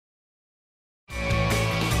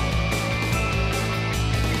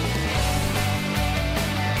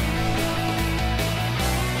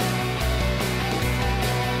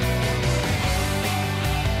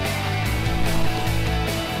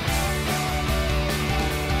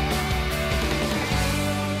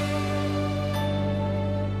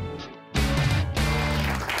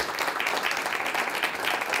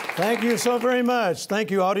Thank you so very much.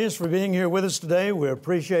 Thank you, audience, for being here with us today. We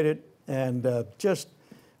appreciate it, and just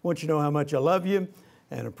want you to know how much I love you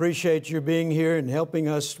and appreciate you being here and helping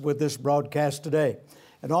us with this broadcast today.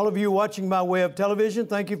 And all of you watching by way of television,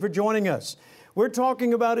 thank you for joining us. We're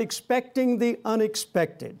talking about expecting the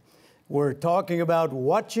unexpected. We're talking about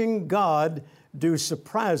watching God do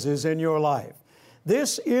surprises in your life.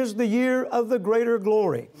 This is the year of the greater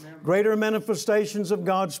glory, greater manifestations of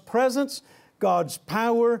God's presence, God's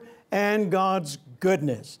power, and God's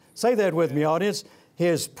goodness. Say that with me, audience.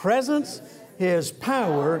 His presence, His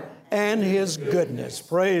power, and His goodness.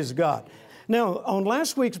 Praise God. Now, on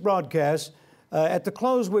last week's broadcast, at the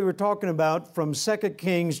close, we were talking about from 2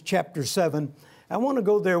 Kings chapter 7. I want to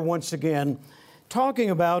go there once again,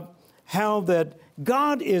 talking about how that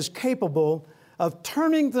God is capable of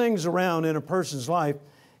turning things around in a person's life,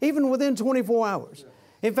 even within 24 hours.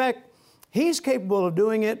 In fact, He's capable of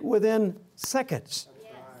doing it within seconds.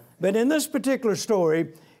 But in this particular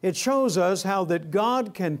story, it shows us how that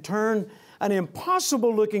God can turn an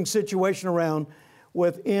impossible looking situation around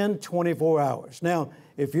within 24 hours. Now,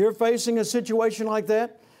 if you're facing a situation like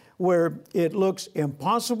that, where it looks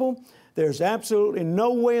impossible, there's absolutely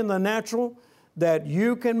no way in the natural that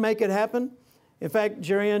you can make it happen. In fact,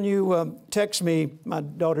 Jerrianne, you text me, my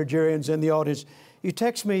daughter Jerrianne's in the audience, you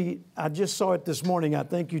text me, I just saw it this morning, I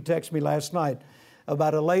think you texted me last night,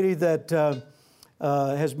 about a lady that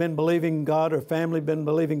has been believing God, her family been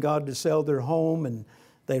believing God to sell their home, and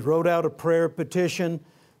they wrote out a prayer petition.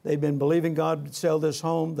 They've been believing God to sell this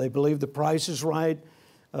home. They believe the price is right.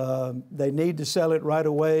 They need to sell it right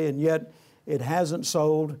away, and yet it hasn't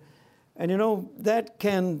sold. And you know, that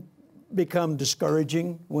can become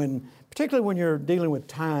discouraging particularly when you're dealing with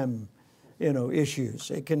time,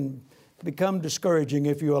 issues. It can become discouraging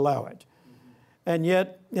if you allow it. And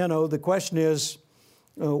yet, the question is,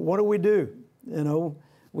 what do we do?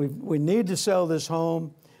 We need to sell this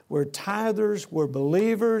home. We're tithers, we're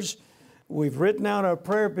believers. We've written out our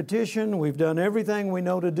prayer petition. We've done everything we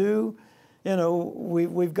know to do.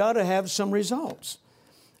 We've got to have some results.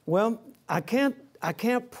 Well, I can't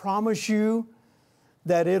promise you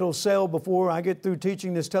that it'll sell before I get through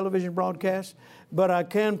teaching this television broadcast, but I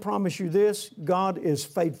can promise you this: God is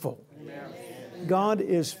faithful. Amen. God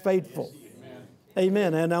is faithful.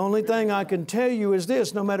 Amen. And the only thing I can tell you is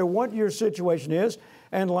this: no matter what your situation is,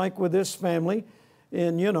 and like with this family,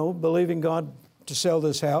 in believing God to sell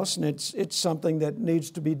this house, and it's something that needs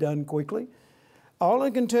to be done quickly. All I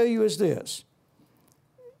can tell you is this: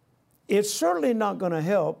 it's certainly not going to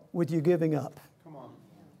help with you giving up. Come on.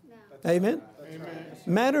 No. Amen. Amen.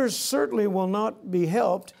 Matters certainly will not be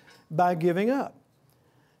helped by giving up.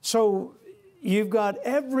 So you've got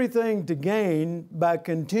everything to gain by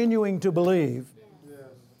continuing to believe,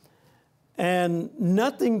 and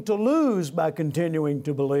nothing to lose by continuing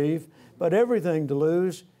to believe, but everything to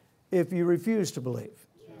lose if you refuse to believe.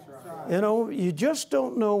 You just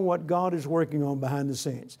don't know what God is working on behind the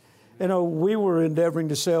scenes. We were endeavoring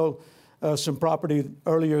to sell some property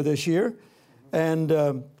earlier this year,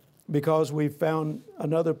 and because we found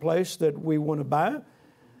another place that we want to buy,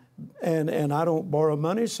 and I don't borrow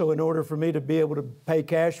money, so in order for me to be able to pay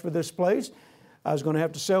cash for this place, I was going to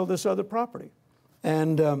have to sell this other property.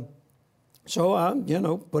 And so I,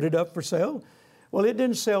 put it up for sale. Well, it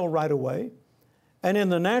didn't sell right away. And in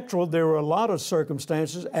the natural, there were a lot of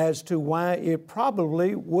circumstances as to why it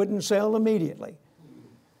probably wouldn't sell immediately.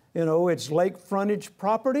 It's lake frontage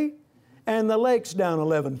property, and the lake's down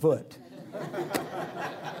 11 foot.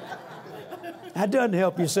 That doesn't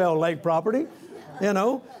help you sell lake property,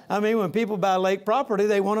 when people buy lake property,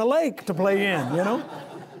 they want a lake to play in,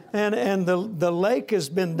 And the lake has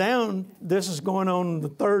been down, this is going on the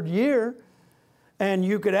third year, and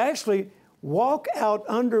you could actually walk out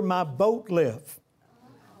under my boat lift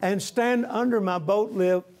and stand under my boat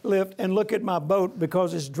lift and look at my boat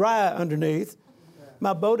because it's dry underneath.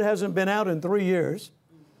 My boat hasn't been out in 3 years,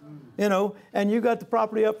 and you got the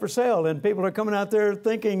property up for sale, and people are coming out there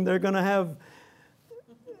thinking they're going to have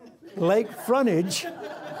lake frontage,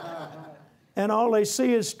 and all they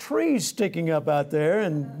see is trees sticking up out there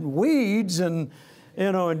and weeds and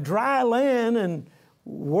and dry land, and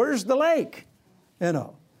where's the lake?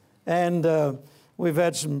 And we've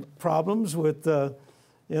had some problems with the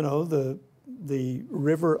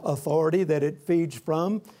river authority that it feeds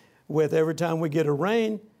from. With every time we get a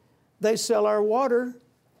rain, they sell our water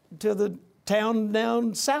to the town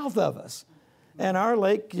down south of us, and our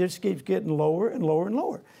lake just keeps getting lower and lower and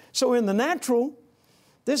lower. So in the natural,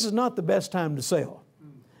 this is not the best time to sell.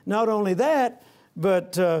 Not only that,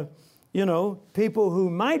 but, people who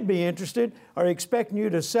might be interested are expecting you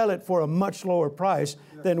to sell it for a much lower price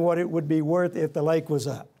than what it would be worth if the lake was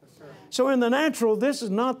up. So in the natural, this is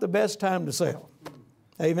not the best time to sell.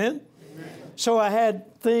 Amen? So I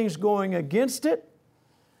had things going against it.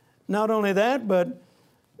 Not only that, but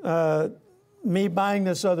me buying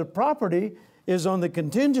this other property is on the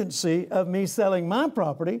contingency of me selling my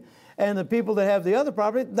property, and the people that have the other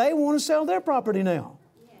property, they want to sell their property now.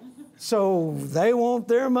 So they want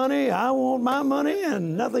their money, I want my money,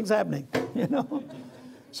 and nothing's happening, you know.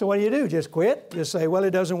 So what do? Just quit? Just say, well,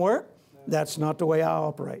 it doesn't work? That's not the way I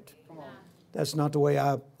operate. That's not the way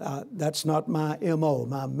that's not my MO,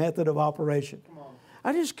 my method of operation.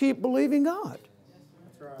 I just keep believing God.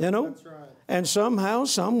 That's right. You know? That's right. And somehow,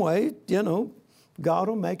 some way, you know, God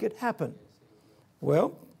will make it happen.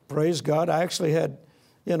 Well, praise God, I actually had,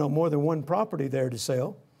 you know, more than one property there to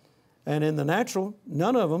sell. And in the natural,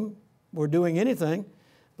 none of them were doing anything,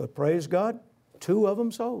 but praise God, 2 of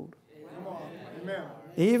them sold. Amen.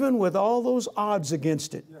 Even with all those odds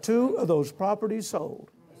against it, 2 of those properties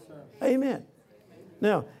sold. Amen.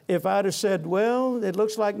 Now, if I'd have said, well, it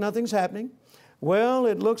looks like nothing's happening. Well,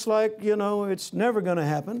 it looks like, you know, it's never going to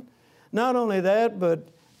happen. Not only that, but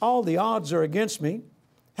all the odds are against me.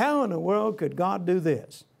 How in the world could God do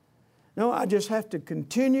this? No, I just have to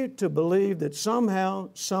continue to believe that somehow,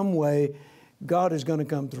 some way, God is going to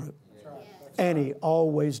come through. And He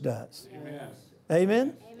always does. Amen.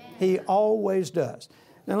 Amen? Amen? He always does.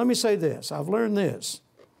 Now, let me say this. I've learned this,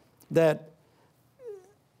 that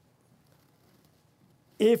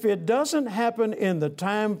if it doesn't happen in the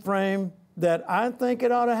time frame that I think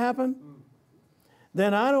it ought to happen,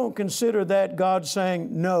 then I don't consider that God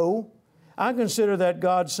saying no. I consider that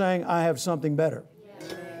God saying I have something better.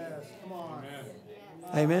 Yes. Come on.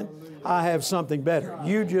 Amen. I have something better.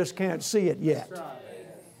 You just can't see it yet.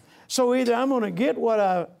 So either I'm going to get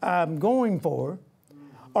what I'm going for,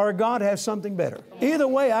 or God has something better. Either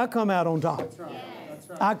way, I come out on top.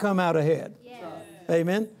 I come out ahead.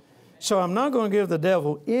 Amen. So I'm not going to give the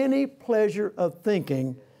devil any pleasure of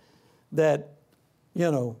thinking that, you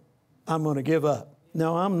know, I'm going to give up.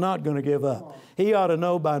 No, I'm not going to give up. He ought to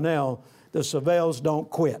know by now the Savells don't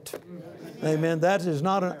quit. Amen. That is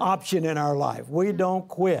not an option in our life. We don't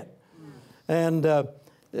quit. And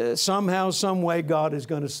somehow, some way, God is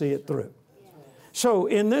going to see it through. So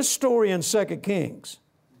in this story in 2 Kings,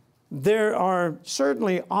 there are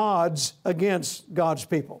certainly odds against God's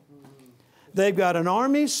people. They've got an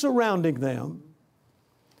army surrounding them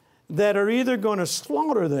that are either going to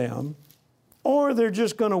slaughter them or they're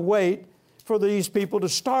just going to wait for these people to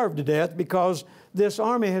starve to death because this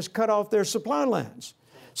army has cut off their supply lines.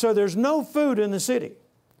 So there's no food in the city.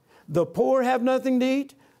 The poor have nothing to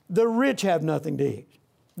eat. The rich have nothing to eat.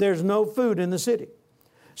 There's no food in the city.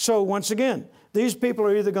 So once again, these people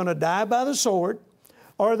are either going to die by the sword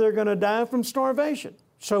or they're going to die from starvation.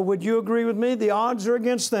 So would you agree with me? The odds are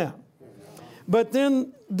against them. But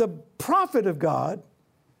then the prophet of God,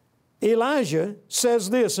 Elijah, says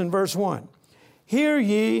this in verse 1. Hear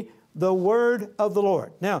ye the word of the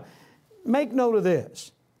Lord. Now, make note of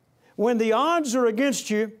this. When the odds are against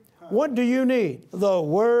you, what do you need? The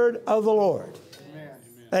word of the Lord. Amen.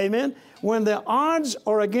 Amen. When the odds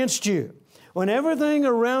are against you, when everything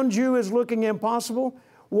around you is looking impossible,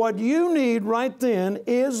 what you need right then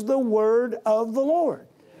is the word of the Lord.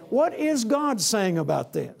 What is God saying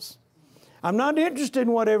about this? I'm not interested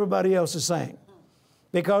in what everybody else is saying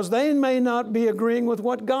because they may not be agreeing with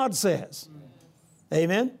what God says.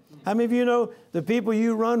 Amen? How many of you know the people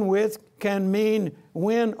you run with can mean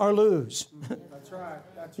win or lose? That's right.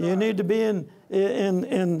 That's right. You need to be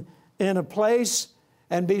in a place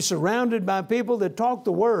and be surrounded by people that talk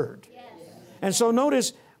the Word. Yes. And so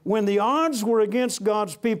notice, when the odds were against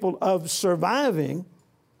God's people of surviving,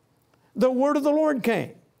 the word of the Lord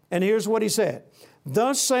came. And here's what He said.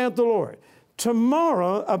 Thus saith the Lord,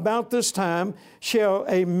 tomorrow about this time shall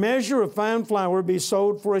a measure of fine flour be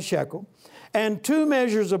sold for a shekel, and 2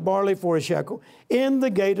 measures of barley for a shekel in the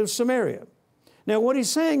gate of Samaria. Now what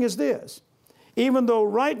He's saying is this. Even though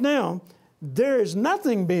right now there is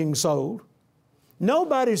nothing being sold,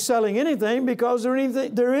 nobody's selling anything because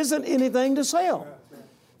there isn't anything to sell.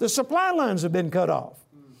 The supply lines have been cut off.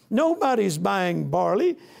 Nobody's buying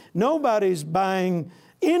barley. Nobody's buying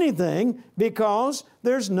anything because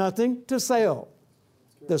there's nothing to sell.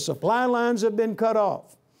 The supply lines have been cut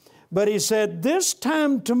off. But He said, this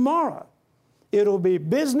time tomorrow, it'll be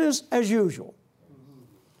business as usual.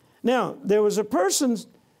 Now, there was a person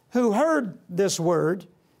who heard this word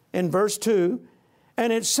in verse 2,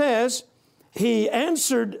 and it says, he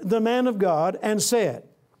answered the man of God and said,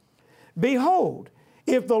 behold,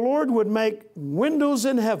 if the Lord would make windows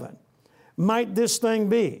in heaven, might this thing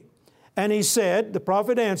be? And he said, the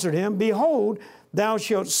prophet answered him, behold, thou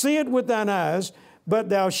shalt see it with thine eyes, but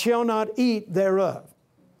thou shalt not eat thereof.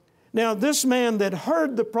 Now this man that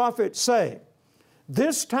heard the prophet say,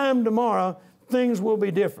 this time tomorrow things will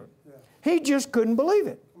be different. He just couldn't believe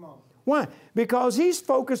it. Why? Because he's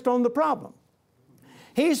focused on the problem.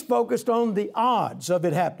 He's focused on the odds of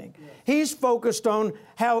it happening. He's focused on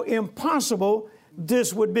how impossible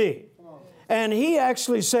this would be. And he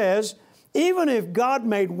actually says, even if God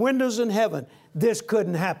made windows in heaven, this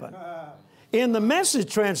couldn't happen. In the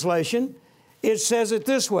Message translation, it says it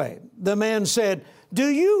this way. The man said, do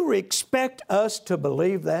you expect us to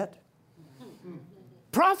believe that?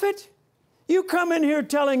 Prophet, you come in here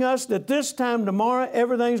telling us that this time tomorrow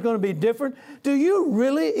everything's going to be different. Do you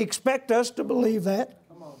really expect us to believe that?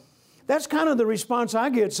 That's kind of the response I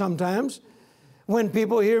get sometimes when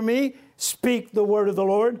people hear me speak the word of the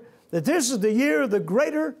Lord, that this is the year of the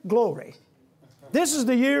greater glory. This is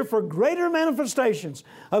the year for greater manifestations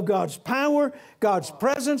of God's power, God's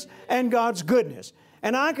presence, and God's goodness.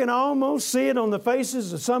 And I can almost see it on the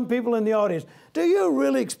faces of some people in the audience. Do you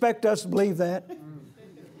really expect us to believe that?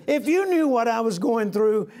 If you knew what I was going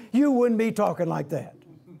through, you wouldn't be talking like that.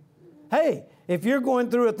 Hey, if you're going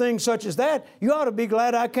through a thing such as that, you ought to be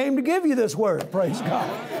glad I came to give you this word. Praise God.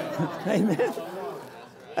 Amen.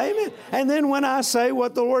 Amen. And then when I say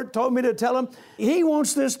what the Lord told me to tell him, He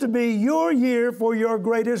wants this to be your year for your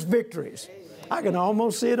greatest victories. I can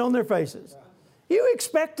almost see it on their faces. You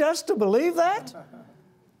expect us to believe that?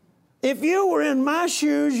 If you were in my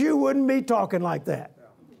shoes, you wouldn't be talking like that.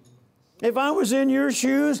 If I was in your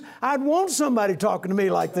shoes, I'd want somebody talking to me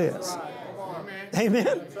like this.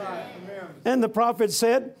 Amen. And the prophet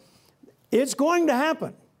said, it's going to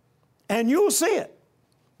happen, and you'll see it,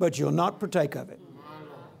 but you'll not partake of it.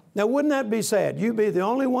 Now, wouldn't that be sad? You be the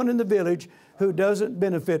only one in the village who doesn't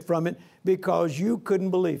benefit from it because you couldn't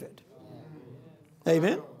believe it.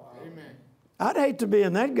 Amen? I'd hate to be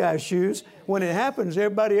in that guy's shoes. When it happens,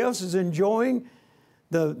 everybody else is enjoying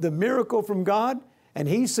the miracle from God, and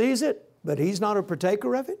he sees it, but he's not a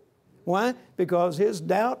partaker of it. Why? Because his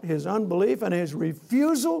doubt, his unbelief, and his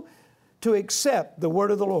refusal to accept the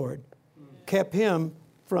word of the Lord kept him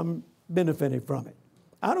from benefiting from it.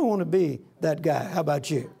 I don't want to be that guy. How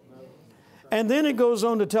about you? And then it goes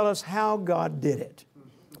on to tell us how God did it,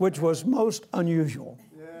 which was most unusual.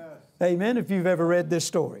 Amen, if you've ever read this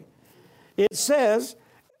story. It says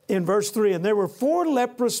in verse 3, and there were 4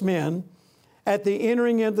 leprous men at the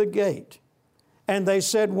entering of the gate, and they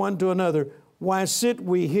said one to another, why sit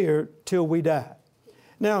we here till we die?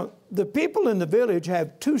 Now, the people in the village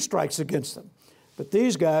have 2 strikes against them, but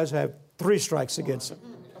these guys have 3 strikes against them.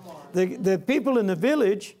 The people in the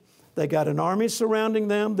village, they got an army surrounding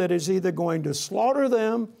them that is either going to slaughter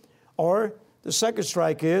them, or the second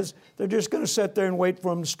strike is they're just going to sit there and wait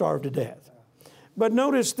for them to starve to death. But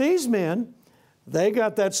notice these men, they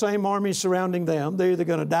got that same army surrounding them. They're either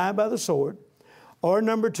going to die by the sword, or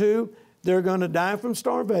number 2, they're going to die from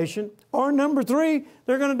starvation, or number 3,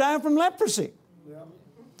 they're going to die from leprosy.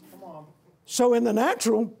 Come on. So in the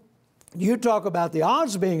natural, you talk about the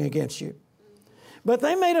odds being against you. But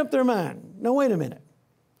they made up their mind. No, wait a minute.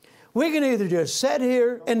 We can either just sit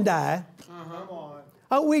here and die,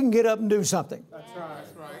 or we can get up and do something. That's right.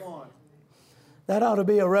 That ought to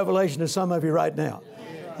be a revelation to some of you right now.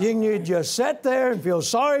 You can just sit there and feel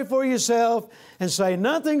sorry for yourself and say,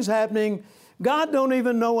 nothing's happening. God don't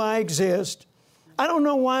even know I exist. I don't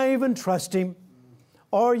know why I even trust Him.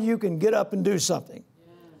 Or you can get up and do something.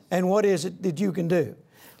 And what is it that you can do?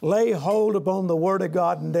 Lay hold upon the Word of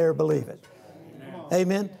God and dare believe it.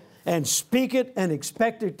 Amen. And speak it and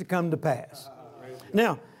expect it to come to pass.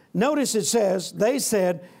 Now, notice it says, they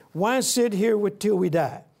said, why sit here till we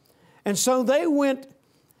die? And so they went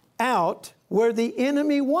out where the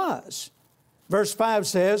enemy was. Verse 5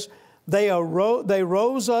 says, they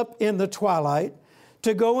rose up in the twilight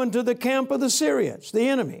to go into the camp of the Syrians, the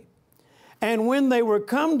enemy. And when they were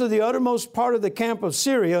come to the uttermost part of the camp of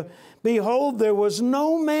Syria, behold, there was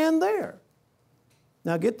no man there.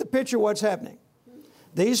 Now get the picture of what's happening.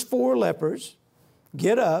 These 4 lepers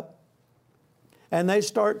get up and they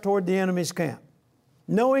start toward the enemy's camp,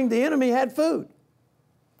 knowing the enemy had food,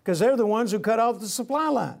 because they're the ones who cut off the supply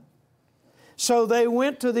line. So they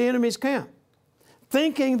went to the enemy's camp,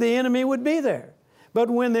 thinking the enemy would be there. But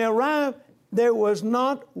when they arrived, there was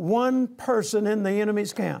not one person in the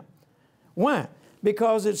enemy's camp. Why?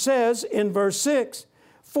 Because it says in verse 6,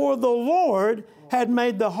 for the Lord had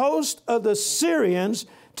made the host of the Syrians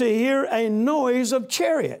to hear a noise of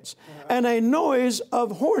chariots and a noise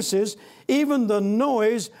of horses, even the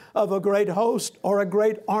noise of a great host or a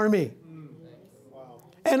great army.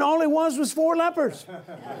 And all it was 4 lepers.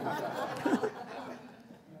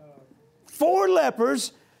 4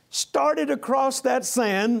 lepers started across that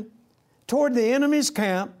sand toward the enemy's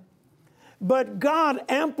camp, but God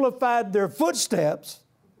amplified their footsteps,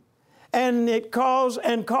 and it caused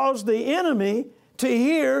the enemy to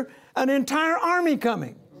hear an entire army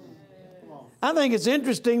coming. I think it's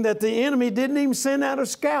interesting that the enemy didn't even send out a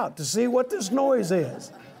scout to see what this noise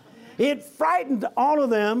is. It frightened all of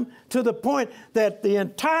them to the point that the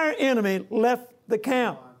entire enemy left the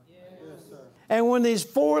camp. And when these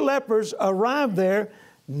 4 lepers arrived there,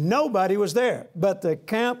 nobody was there. But the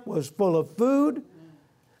camp was full of food,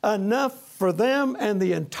 enough for them and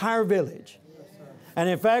the entire village. And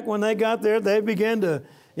in fact, when they got there, they began to,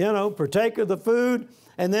 partake of the food.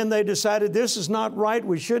 And then they decided this is not right.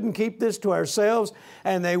 We shouldn't keep this to ourselves.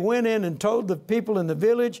 And they went in and told the people in the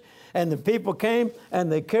village. And the people came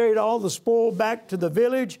and they carried all the spoil back to the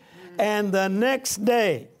village. And the next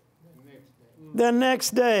day,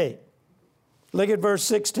 look at verse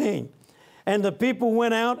 16. And the people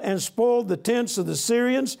went out and spoiled the tents of the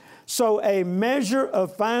Syrians. So a measure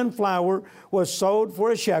of fine flour was sold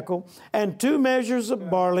for a shekel, and 2 measures of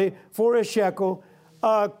barley for a shekel,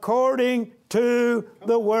 according to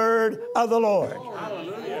the word of the Lord.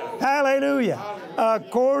 Hallelujah. Hallelujah.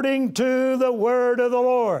 According to the word of the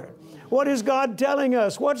Lord. What is God telling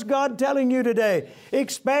us? What's God telling you today?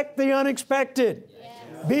 Expect the unexpected.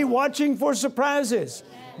 Yes. Be watching for surprises.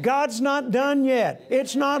 Yes. God's not done yet.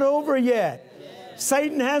 It's not over yet. Yes.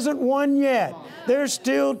 Satan hasn't won yet. There's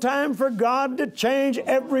still time for God to change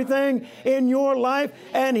everything in your life,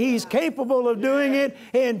 and He's capable of doing it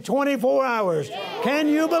in 24 hours. Can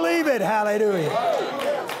you believe it?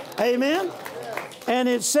 Hallelujah. Amen. And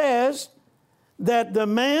it says that the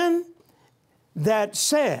man that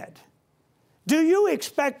said, do you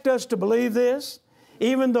expect us to believe this?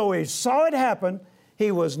 Even though he saw it happen,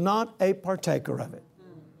 he was not a partaker of it.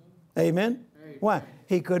 Amen? Why?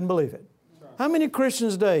 He couldn't believe it. How many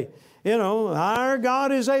Christians today, our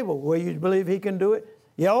God is able. Well, you believe He can do it?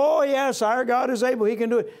 Yeah, oh, yes, our God is able. He can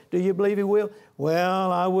do it. Do you believe He will?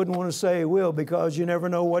 Well, I wouldn't want to say He will, because you never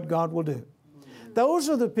know what God will do. Those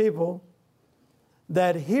are the people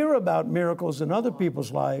that hear about miracles in other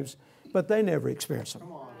people's lives, but they never experience them.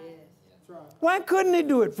 Why couldn't He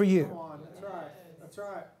do it for you? That's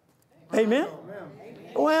right. Amen?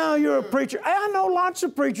 Well, you're a preacher. I know lots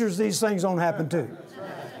of preachers these things don't happen to.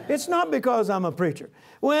 It's not because I'm a preacher.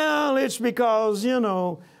 Well, it's because,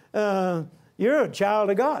 you're a child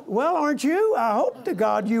of God. Well, aren't you? I hope to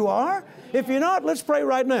God you are. If you're not, let's pray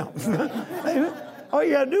right now. Amen. All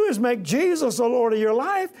you got to do is make Jesus the Lord of your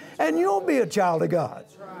life, and you'll be a child of God.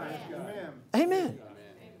 Amen.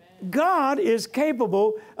 God is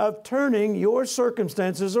capable of turning your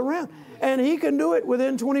circumstances around, and He can do it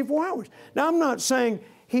within 24 hours. Now, I'm not saying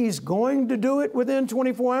He's going to do it within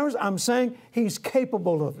 24 hours. I'm saying He's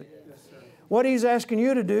capable of it. What He's asking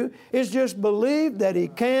you to do is just believe that He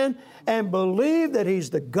can, and believe that He's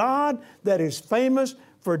the God that is famous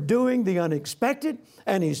for doing the unexpected,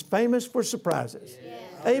 and He's famous for surprises.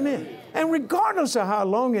 Amen. And regardless of how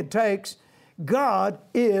long it takes, God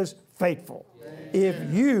is faithful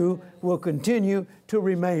if you will continue to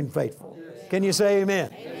remain faithful. Can you say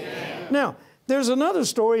amen? Amen? Now, there's another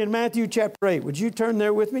story in Matthew chapter 8. Would you turn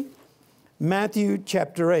there with me? Matthew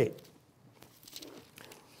chapter 8.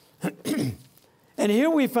 And here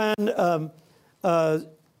we find a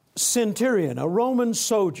centurion, a Roman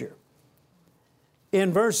soldier,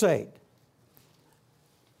 in verse 8.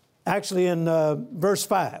 Actually, in verse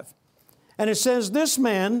 5. And it says, this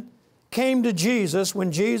man came to Jesus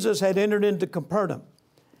when Jesus had entered into Capernaum.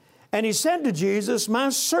 And he said to Jesus, my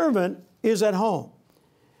servant is at home,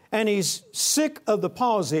 and he's sick of the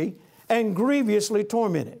palsy and grievously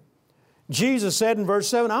tormented. Jesus said in verse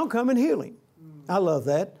 7, I'll come and heal him. I love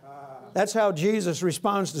that. That's how Jesus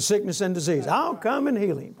responds to sickness and disease. I'll come and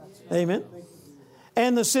heal him. Amen.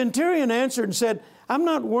 And the centurion answered and said, I'm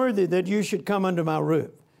not worthy that you should come under my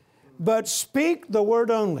roof, but speak the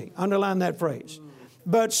word only. Underline that phrase.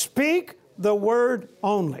 But speak the word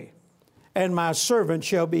only, and my servant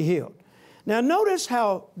shall be healed. Now notice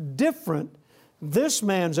how different this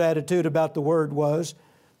man's attitude about the word was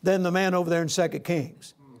than the man over there in 2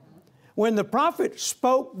 Kings. When the prophet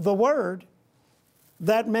spoke the word,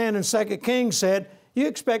 that man in 2 Kings said, you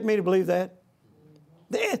expect me to believe that?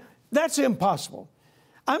 That's impossible.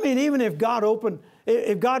 I mean, even if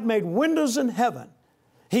God made windows in heaven,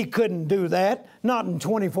 He couldn't do that, not in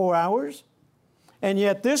 24 hours. And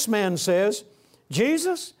yet this man says,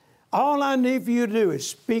 Jesus, all I need for you to do is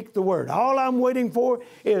speak the word. All I'm waiting for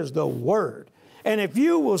is the word. And if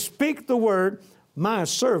you will speak the word, my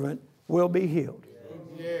servant will be healed.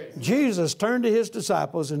 Yes. Jesus turned to His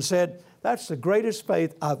disciples and said, that's the greatest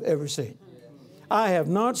faith I've ever seen. I have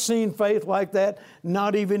not seen faith like that,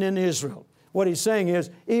 not even in Israel. What he's saying is,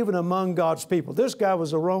 even among God's people. This guy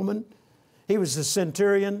was a Roman. He was a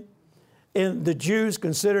centurion. And the Jews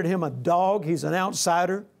considered him a dog. He's an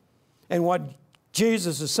outsider. And what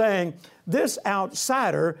Jesus is saying, this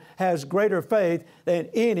outsider has greater faith than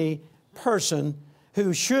any person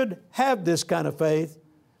who should have this kind of faith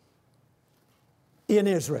in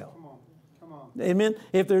Israel. Come on. Amen.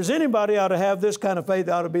 If there's anybody ought to have this kind of faith,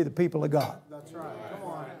 it ought to be the people of God. That's right. Come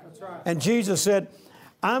on. That's right. And Jesus said,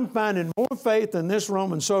 I'm finding more faith in this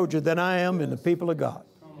Roman soldier than I am in the people of God.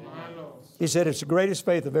 He said, it's the greatest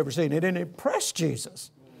faith I've ever seen. It didn't impress Jesus.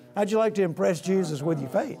 How'd you like to impress Jesus with your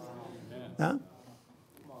faith? Huh?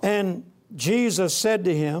 And Jesus said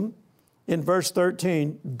to him in verse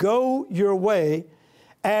 13, go your way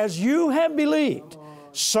as you have believed,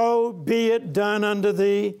 so be it done unto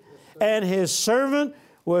thee. And his servant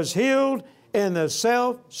was healed in the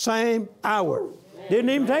self same hour. Didn't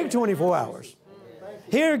even take 24 hours.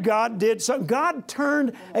 Here God did something. God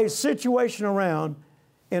turned a situation around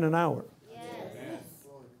in an hour.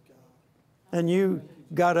 And you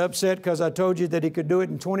got upset because I told you that he could do it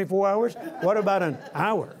in 24 hours? What about an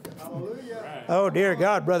hour? Oh, dear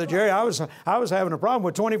God, Brother Jerry, I was having a problem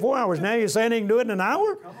with 24 hours. Now you're saying he can do it in an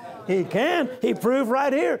hour? He can. He proved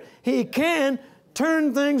right here. He can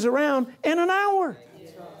turn things around in an hour.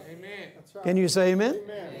 Amen. Can you say amen?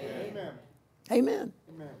 Amen. Amen.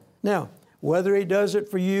 Now, whether he does it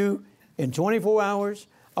for you in 24 hours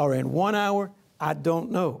or in 1 hour, I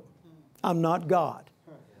don't know. I'm not God.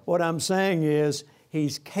 What I'm saying is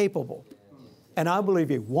he's capable. And I believe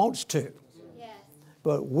he wants to.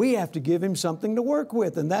 But we have to give him something to work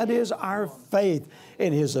with, and that is our faith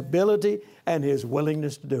in his ability and his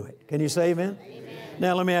willingness to do it. Can you say amen? Amen.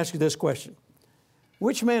 Now let me ask you this question.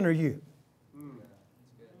 Which man are you?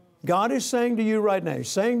 God is saying to you right now, he's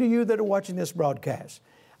saying to you that are watching this broadcast,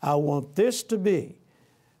 I want this to be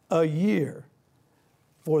a year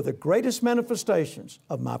for the greatest manifestations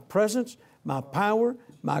of my presence, my power,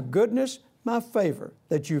 my goodness, my favor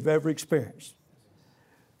that you've ever experienced.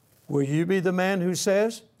 Will you be the man who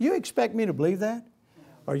says, you expect me to believe that?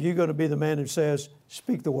 Or are you going to be the man who says,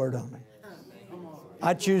 speak the word on me?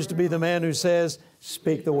 I choose to be the man who says,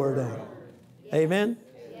 speak the word on me. Amen?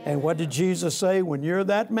 And what did Jesus say when you're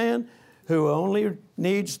that man who only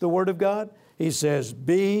needs the word of God? He says,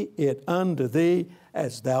 be it unto thee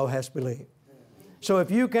as thou hast believed. So if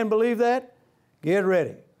you can believe that, get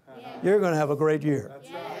ready. You're going to have a great year.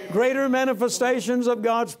 Greater manifestations of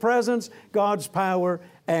God's presence, God's power,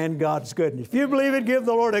 and God's goodness. If you believe it, give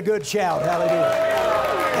the Lord a good shout.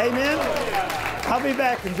 Hallelujah. Amen. I'll be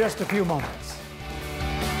back in just a few moments.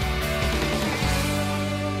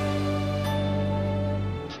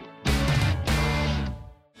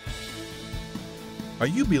 Are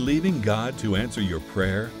you believing God to answer your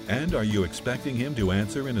prayer? And are you expecting Him to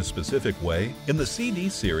answer in a specific way? In the CD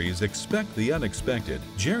series, Expect the Unexpected,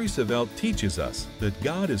 Jerry Savelle teaches us that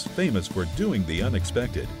God is famous for doing the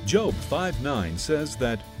unexpected. Job 5:9 says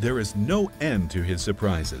that there is no end to His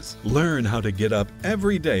surprises. Learn how to get up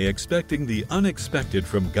every day expecting the unexpected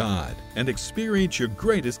from God and experience your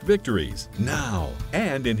greatest victories now.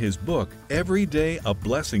 And in his book, Every Day a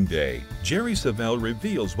Blessing Day, Jerry Savelle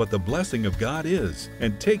reveals what the blessing of God is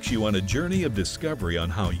and takes you on a journey of discovery on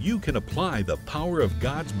how you can apply the power of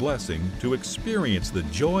God's blessing to experience the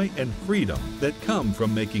joy and freedom that come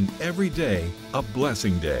from making every day a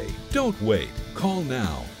blessing day. Don't wait. Call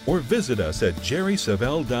now or visit us at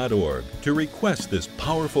jerrysavelle.org to request this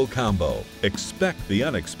powerful combo. Expect the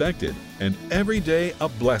unexpected and every day a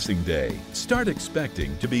blessing day. Start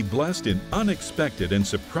expecting to be blessed in unexpected and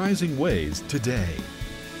surprising ways today.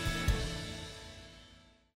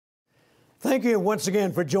 Thank you once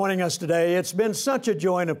again for joining us today. It's been such a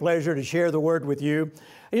joy and a pleasure to share the Word with you.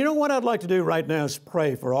 And you know what I'd like to do right now is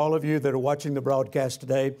pray for all of you that are watching the broadcast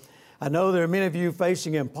today. I know there are many of you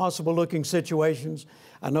facing impossible-looking situations.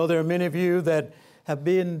 I know there are many of you that have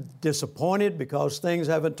been disappointed because things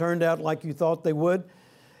haven't turned out like you thought they would.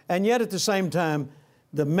 And yet at the same time,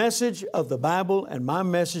 the message of the Bible and my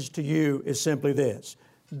message to you is simply this: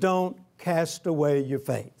 don't cast away your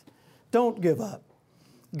faith. Don't give up.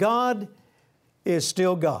 God is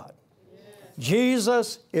still God.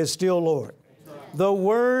 Jesus is still Lord. The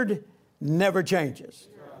Word never changes.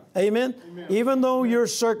 Amen? Even though your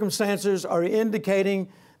circumstances are indicating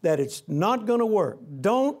that it's not going to work,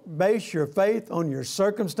 don't base your faith on your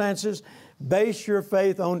circumstances. Base your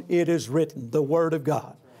faith on it is written, the Word of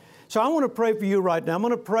God. So I want to pray for you right now. I'm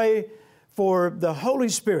going to pray for the Holy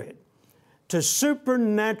Spirit to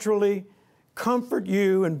supernaturally comfort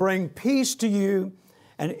you and bring peace to you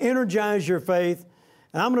and energize your faith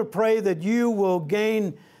And I'm going to pray that you will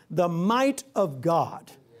gain the might of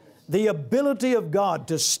God, the ability of God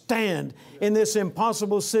to stand in this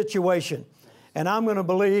impossible situation. And I'm going to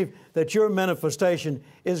believe that your manifestation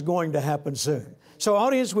is going to happen soon. So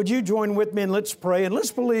audience, would you join with me and let's pray and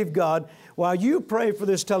let's believe God. While you pray for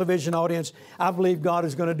this television audience, I believe God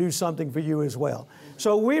is going to do something for you as well.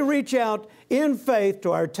 So we reach out in faith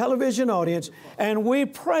to our television audience and we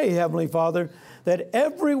pray, Heavenly Father, that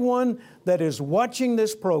everyone that is watching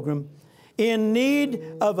this program in need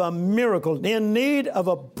of a miracle, in need of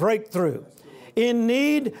a breakthrough, in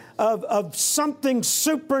need of something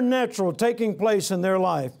supernatural taking place in their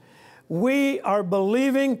life, we are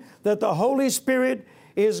believing that the Holy Spirit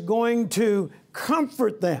is going to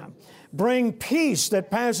comfort them, bring peace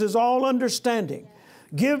that passes all understanding,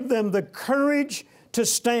 give them the courage to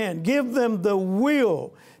stand, give them the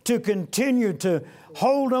will to continue to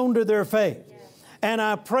hold on to their faith. And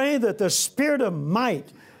I pray that the spirit of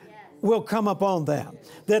might will come upon them,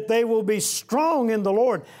 that they will be strong in the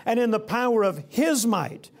Lord and in the power of His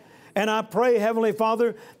might. And I pray, Heavenly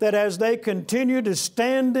Father, that as they continue to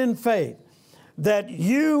stand in faith, that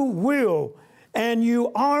you will and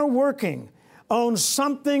you are working on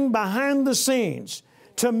something behind the scenes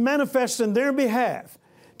to manifest in their behalf,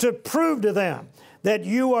 to prove to them that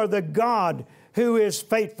you are the God who is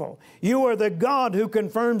faithful. You are the God who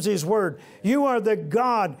confirms His Word. You are the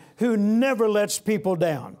God who never lets people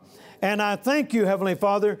down. And I thank you, Heavenly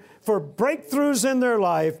Father, for breakthroughs in their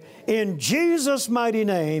life. In Jesus' mighty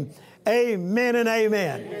name, amen and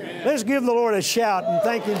amen. Amen. Let's give the Lord a shout and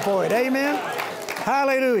thank Him for it. Amen.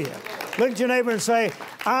 Hallelujah. Look at your neighbor and say,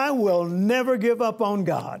 I will never give up on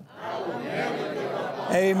God. I will never give up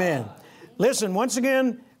on Amen. God. Listen, once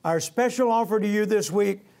again, our special offer to you this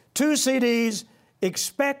week, 2 CDs,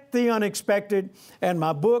 Expect the Unexpected, and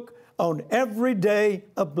my book on Every Day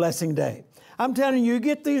a Blessing Day. I'm telling you, you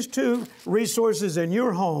get these 2 resources in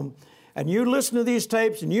your home and you listen to these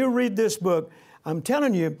tapes and you read this book, I'm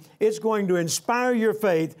telling you, it's going to inspire your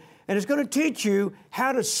faith and it's going to teach you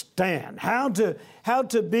how to stand, how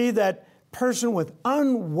to be that person with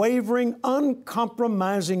unwavering,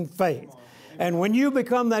 uncompromising faith. And when you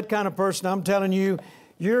become that kind of person, I'm telling you,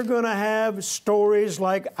 you're going to have stories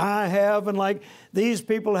like I have and like these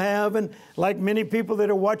people have and like many people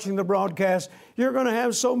that are watching the broadcast. You're going to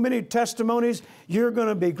have so many testimonies. You're going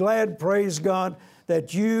to be glad, praise God,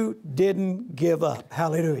 that you didn't give up.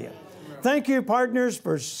 Hallelujah. Thank you, partners,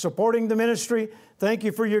 for supporting the ministry. Thank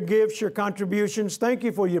you for your gifts, your contributions. Thank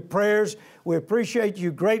you for your prayers. We appreciate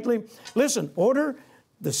you greatly. Listen, order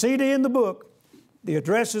the CD and the book. The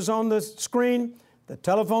address is on the screen, the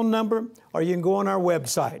telephone number, or you can go on our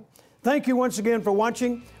website. Thank you once again for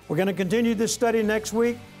watching. We're going to continue this study next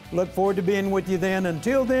week. Look forward to being with you then.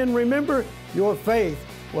 Until then, remember, your faith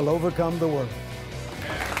will overcome the world.